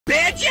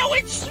Banjo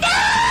In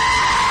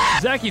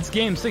Smash! Zach Eats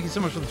Games, thank you so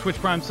much for the Twitch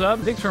Prime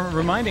sub. Thanks for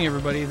reminding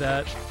everybody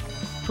that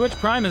Twitch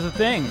Prime is a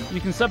thing. You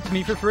can sub to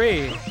me for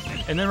free,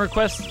 and then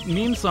request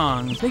meme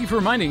songs. Thank you for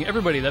reminding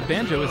everybody that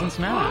Banjo is in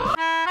Smash.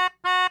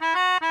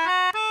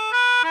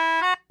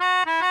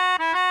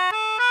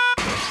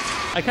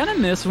 I kind of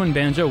miss when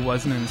Banjo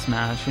wasn't in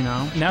Smash, you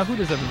know? Now who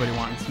does everybody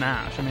want in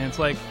Smash? I mean, it's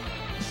like,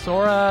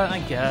 Sora, I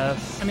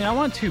guess. I mean, I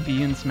want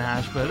 2B in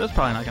Smash, but that's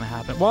probably not gonna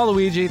happen.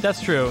 Waluigi,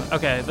 that's true.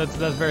 Okay, that's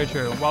very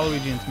true.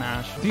 Waluigi in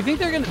Smash. Do you think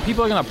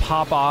people are gonna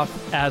pop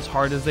off as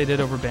hard as they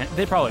did over Banjo?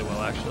 They probably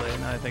will, actually,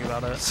 now that I think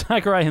about it.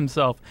 Sakurai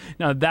himself.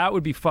 Now, that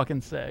would be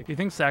fucking sick. Do you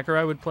think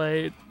Sakurai would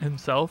play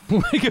himself?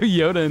 Like a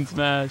Yoda in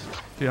Smash?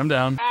 Dude, I'm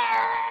down.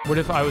 What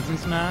if I was in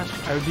Smash?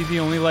 I would be the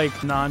only,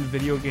 like,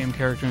 non-video game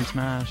character in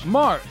Smash.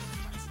 Marth!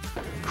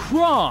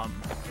 Chrom!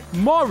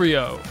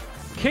 Mario!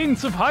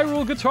 Cadence of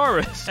Hyrule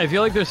guitarist. I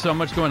feel like there's so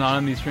much going on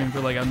in these streams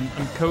where like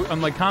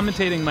I'm like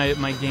commentating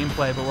my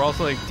gameplay, but we're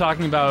also like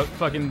talking about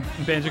fucking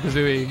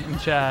Banjo-Kazooie in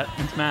chat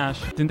and Smash.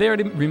 Didn't they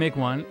already remake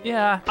one?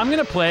 Yeah. I'm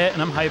gonna play it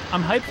and I'm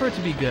hyped for it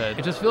to be good.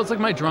 It just feels like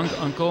my drunk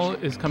uncle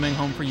is coming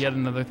home for yet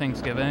another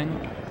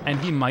Thanksgiving, and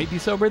he might be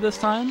sober this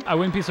time. I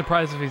wouldn't be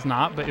surprised if he's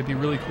not, but it'd be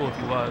really cool if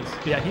he was.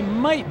 Yeah, he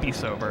might be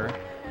sober.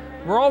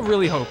 We're all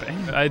really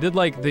hoping. I did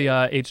like the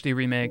HD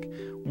remake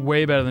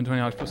way better than Tony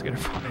Hawk's Pro Skater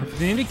 5.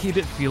 They need to keep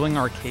it feeling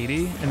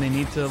arcadey, and they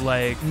need to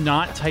like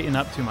not tighten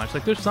up too much.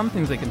 Like there's some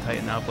things they can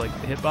tighten up, like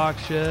the hitbox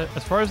shit.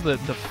 As far as the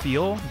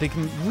feel, they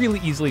can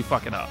really easily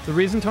fuck it up. The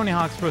reason Tony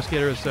Hawk's Pro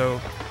Skater is so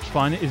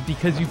fun is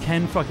because you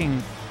can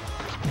fucking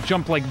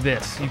jump like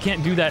this. You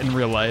can't do that in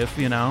real life,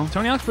 you know?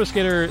 Tony Hawk's Pro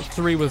Skater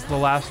 3 was the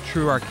last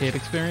true arcade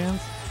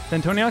experience.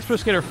 Then Tony Hawk's Pro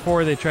Skater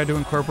 4, they tried to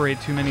incorporate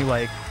too many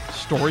like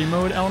story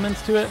mode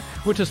elements to it,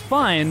 which is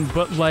fine,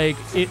 but like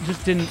it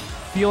just didn't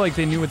feel like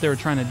they knew what they were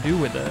trying to do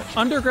with it.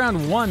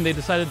 Underground 1, they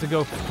decided to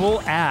go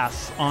full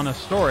ass on a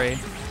story,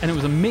 and it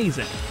was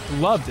amazing.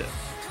 Loved it.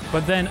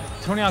 But then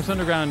Tony Hawk's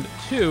Underground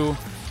 2,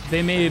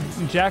 they made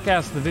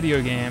Jackass the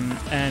video game,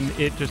 and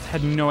it just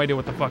had no idea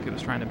what the fuck it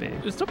was trying to be.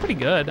 It was still pretty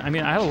good. I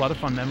mean, I had a lot of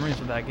fun memories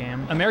with that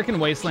game. American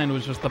Wasteland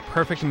was just the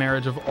perfect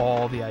marriage of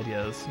all the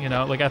ideas, you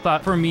know? Like, I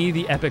thought, for me,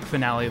 the epic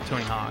finale of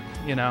Tony Hawk,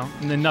 you know?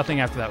 And then nothing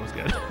after that was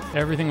good.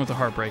 Everything was a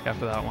heartbreak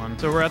after that one.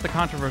 So we're at the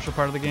controversial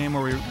part of the game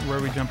where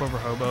we jump over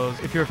hobos.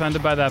 If you're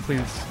offended by that,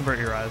 please avert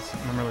your eyes.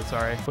 I'm really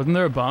sorry. Wasn't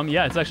there a bum?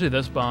 Yeah, it's actually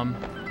this bum.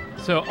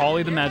 So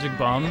Ollie the Magic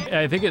Bum,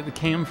 I think it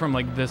came from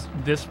like this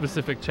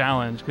specific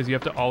challenge because you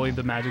have to Ollie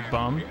the Magic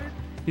Bum.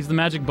 He's the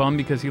Magic Bum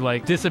because he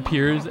like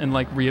disappears and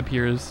like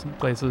reappears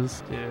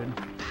places. Dude,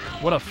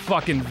 what a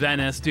fucking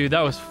Venice, dude. That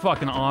was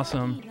fucking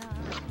awesome.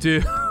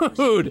 Dude,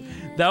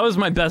 that was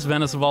my best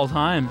Venice of all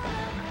time.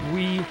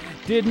 We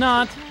did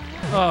not,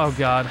 oh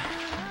God.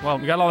 Well,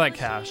 we got all that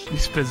cash.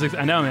 These physics,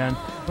 I know, man.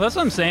 Well, that's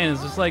what I'm saying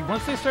is just like,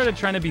 once they started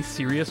trying to be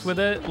serious with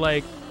it,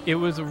 like, it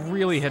was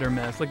really hit or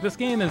miss. Like, this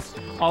game is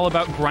all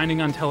about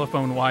grinding on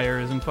telephone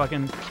wires and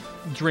fucking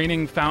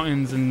draining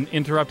fountains and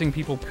interrupting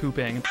people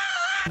pooping.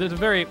 There's a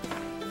very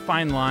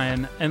fine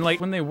line, and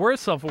like, when they were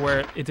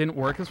self-aware, it didn't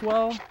work as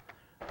well.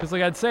 Because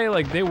like, I'd say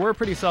like, they were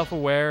pretty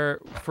self-aware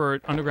for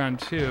Underground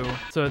 2,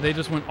 so they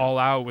just went all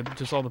out with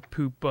just all the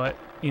poop butt,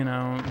 you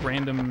know,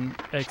 random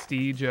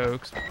XD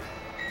jokes.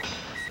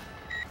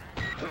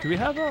 Do we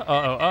have a,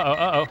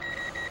 uh-oh.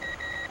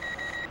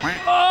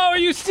 Oh, are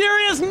you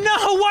serious?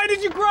 No, why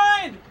did you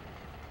grind?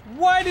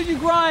 Why did you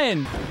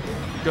grind?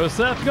 Go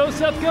Seth, go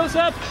Seth, go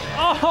Seth.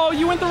 Oh,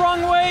 you went the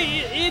wrong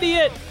way,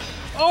 idiot.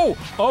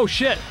 Oh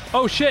shit,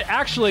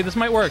 actually, this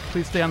might work.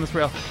 Please stay on this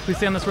rail, please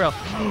stay on this rail.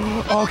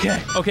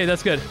 Okay,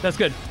 that's good,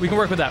 We can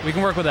work with that,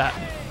 God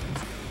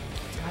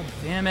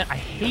damn it, I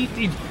hate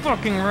these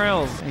fucking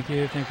rails. Thank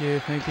you.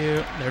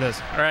 There it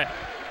is, all right.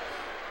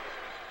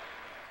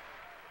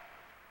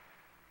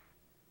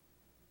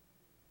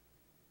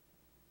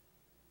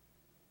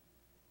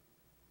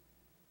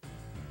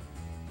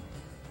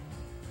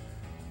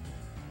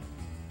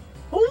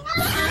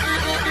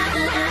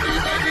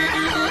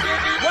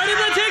 Why did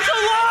that take so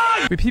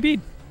long? We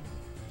PB'd.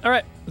 All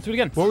right, let's do it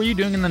again. What were you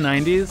doing in the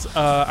 90s?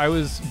 I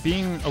was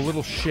being a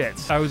little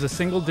shit. I was a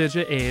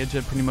single-digit age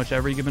at pretty much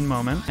every given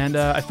moment, and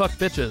I fucked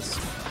bitches.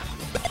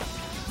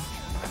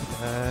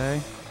 Okay.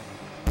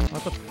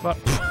 What the fuck?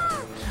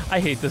 I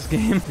hate this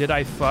game. Did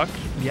I fuck?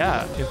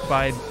 Yeah, if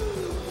by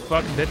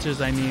fuck bitches,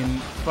 I mean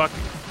fuck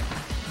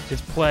is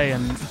play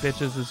and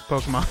bitches is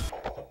Pokemon.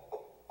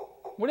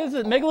 What is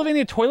it?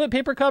 Megalovania toilet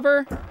paper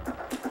cover?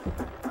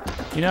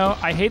 You know,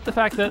 I hate the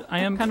fact that I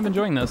am kind of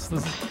enjoying this.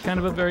 This is kind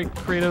of a very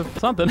creative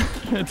something.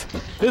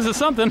 This is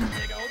something.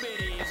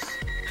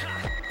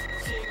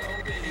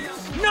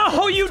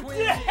 No, you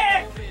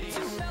dick!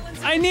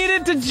 I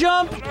needed to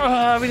jump!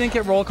 We didn't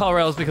get roll call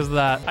rails because of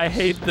that. I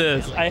hate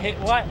this.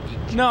 What?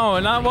 No,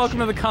 not welcome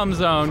to the cum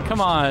zone.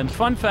 Come on.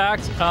 Fun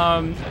fact,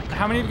 how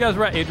many of you guys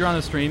were at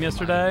Adriana's stream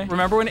yesterday?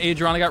 Remember when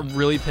Adriana got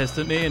really pissed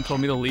at me and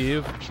told me to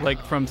leave,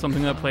 like from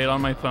something that played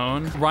on my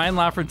phone? Ryan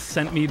Lafford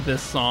sent me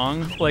this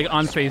song, like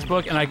on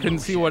Facebook, and I couldn't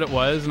see what it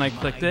was, and I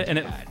clicked it, and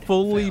it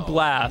full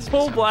blast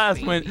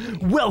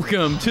went,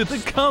 welcome to the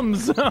cum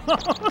zone.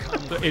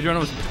 So Adriana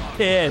was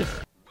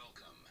pissed.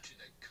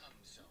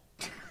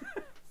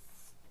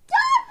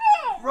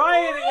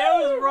 Ryan,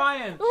 it was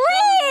Ryan.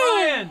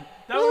 Leave!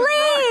 That was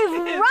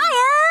Leave,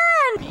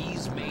 Ryan.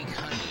 Bees make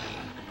honey.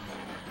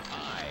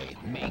 I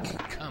make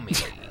cummy.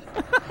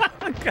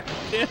 God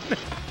damn it.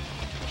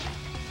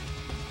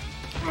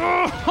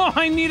 Oh,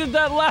 I needed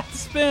that last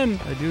spin.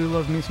 I do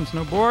love me some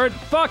snowboard.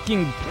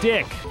 Fucking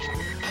dick.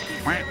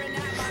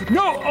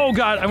 No, oh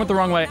God, I went the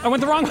wrong way.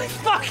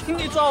 Fucking,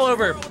 it's all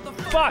over.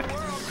 Fuck.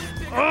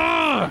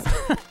 Ugh.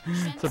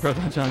 So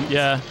Proton John,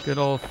 yeah, good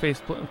old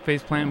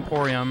faceplant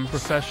emporium,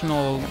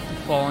 professional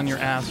fall on your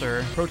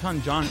asser. Proton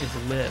John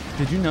is lit.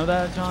 Did you know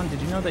that, John? Did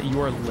you know that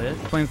you are lit?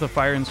 Explains the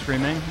fire and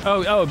screaming.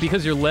 Oh,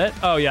 because you're lit?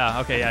 Oh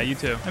yeah, okay, yeah, you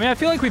too. I mean, I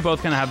feel like we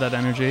both kind of have that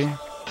energy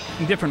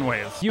in different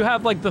ways. You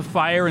have like the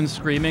fire and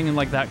screaming in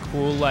like that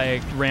cool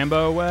like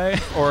Rambo way,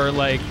 or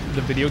like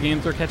the video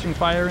games are catching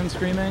fire and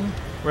screaming.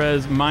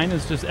 Whereas mine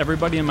is just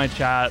everybody in my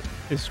chat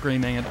is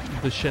screaming at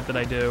the shit that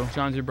I do.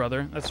 John's your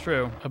brother. That's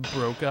true. A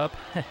broke up.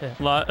 A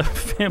lot of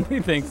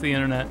family thanks the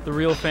internet. The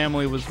real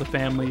family was the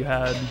family you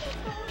had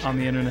on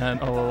the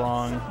internet all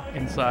along,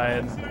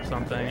 inside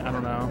something. I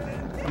don't know.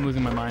 I'm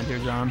losing my mind here,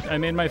 John. I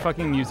made my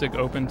fucking music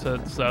open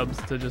to subs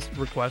to just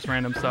request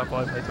random stuff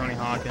while I play Tony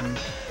Hawk, and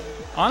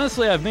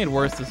honestly, I've made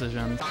worse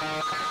decisions.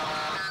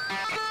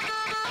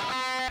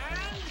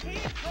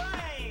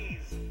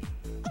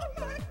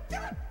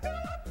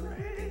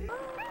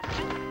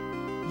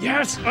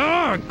 Yes!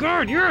 Oh,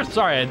 God, yes!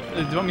 Sorry,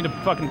 do you want me to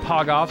fucking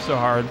pog off so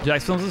hard?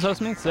 Jax Films is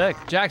hosting me? Sick.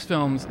 Jax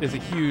Films is a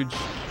huge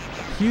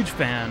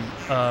fan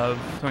of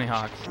Tony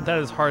Hawk. That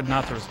is hard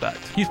not to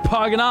respect. He's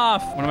pogging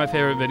off! One of my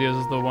favorite videos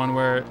is the one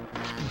where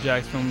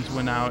Jax Films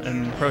went out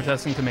and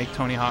protesting to make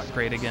Tony Hawk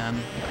great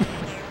again.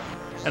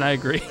 And I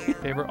agree.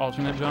 Favorite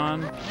alternate,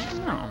 John? I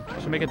don't know.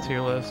 Should make a tier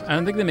list. I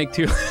don't think they make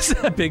tier lists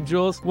at Big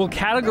Jules. We'll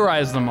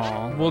categorize them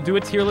all. We'll do a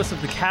tier list of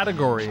the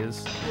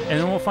categories, and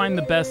then we'll find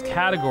the best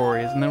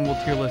categories, and then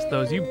we'll tier list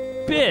those. You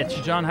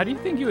bitch! John, how do you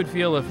think you would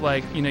feel if,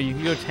 like, you know, you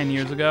could go 10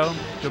 years ago,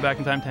 go back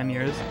in time 10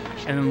 years,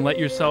 and then let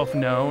yourself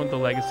know the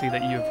legacy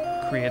that you've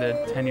created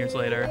 10 years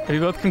later? Are you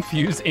both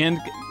confused? And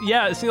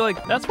yeah, see,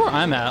 like, that's where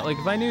I'm at. Like,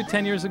 if I knew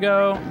 10 years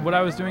ago what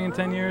I was doing in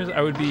 10 years,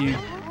 I would be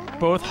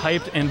both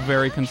hyped and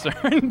very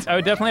concerned. I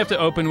would definitely have to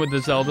open with the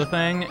Zelda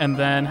thing and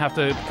then have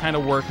to kind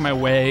of work my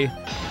way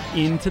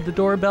into the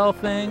doorbell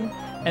thing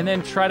and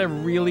then try to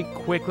really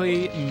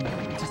quickly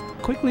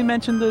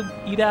mention the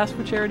Eat Ass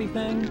for Charity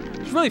thing.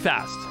 It's really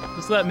fast,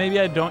 just so that maybe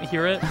I don't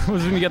hear it.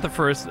 Was when we get the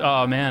first,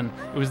 oh man,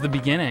 it was the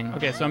beginning.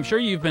 Okay, so I'm sure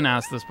you've been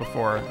asked this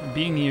before,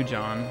 being you,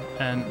 John,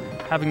 and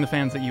having the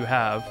fans that you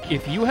have.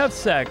 If you have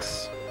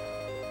sex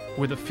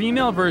with a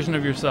female version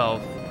of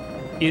yourself,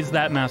 is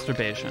that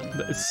masturbation?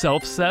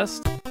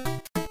 Self-cessed?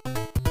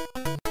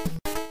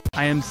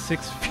 I am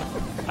 6 feet.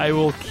 I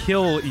will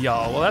kill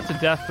y'all. Well, that's a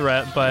death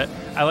threat, but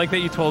I like that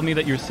you told me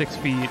that you're 6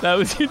 feet. That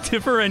was your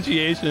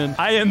differentiation.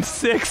 I am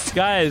 6.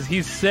 Guys,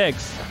 he's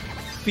 6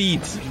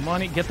 feet.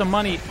 Money, get the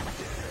money.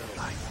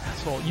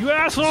 Asshole. You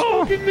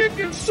asshole! Sucking dick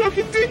and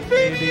sucking dick,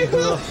 baby!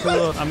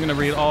 I'm gonna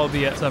read all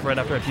the stuff right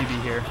after a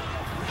PB here.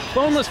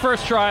 Boneless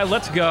first try,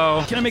 let's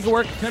go. Can I make it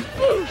work?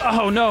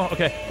 Oh no,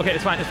 okay,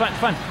 it's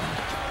fine.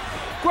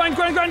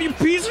 Grind, you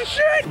piece of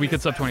shit! We could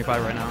sub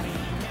 25 right now.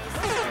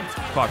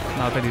 Fuck,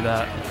 not if I do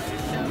that.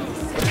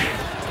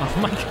 Oh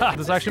my God.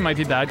 This actually might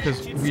be bad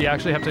because we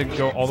actually have to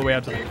go all the way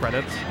out to the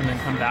credits and then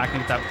come back and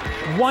get that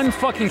one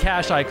fucking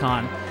cash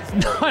icon.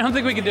 No, I don't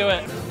think we can do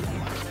it.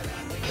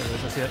 There it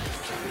is, I see it.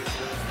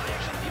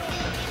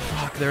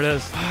 Fuck, there it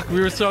is. Fuck,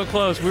 we were so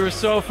close. We were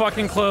so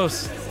fucking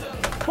close.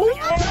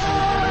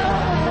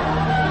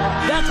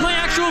 That's my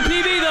actual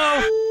PB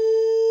though!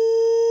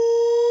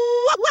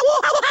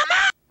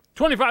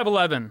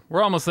 25-11.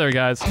 We're almost there,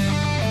 guys.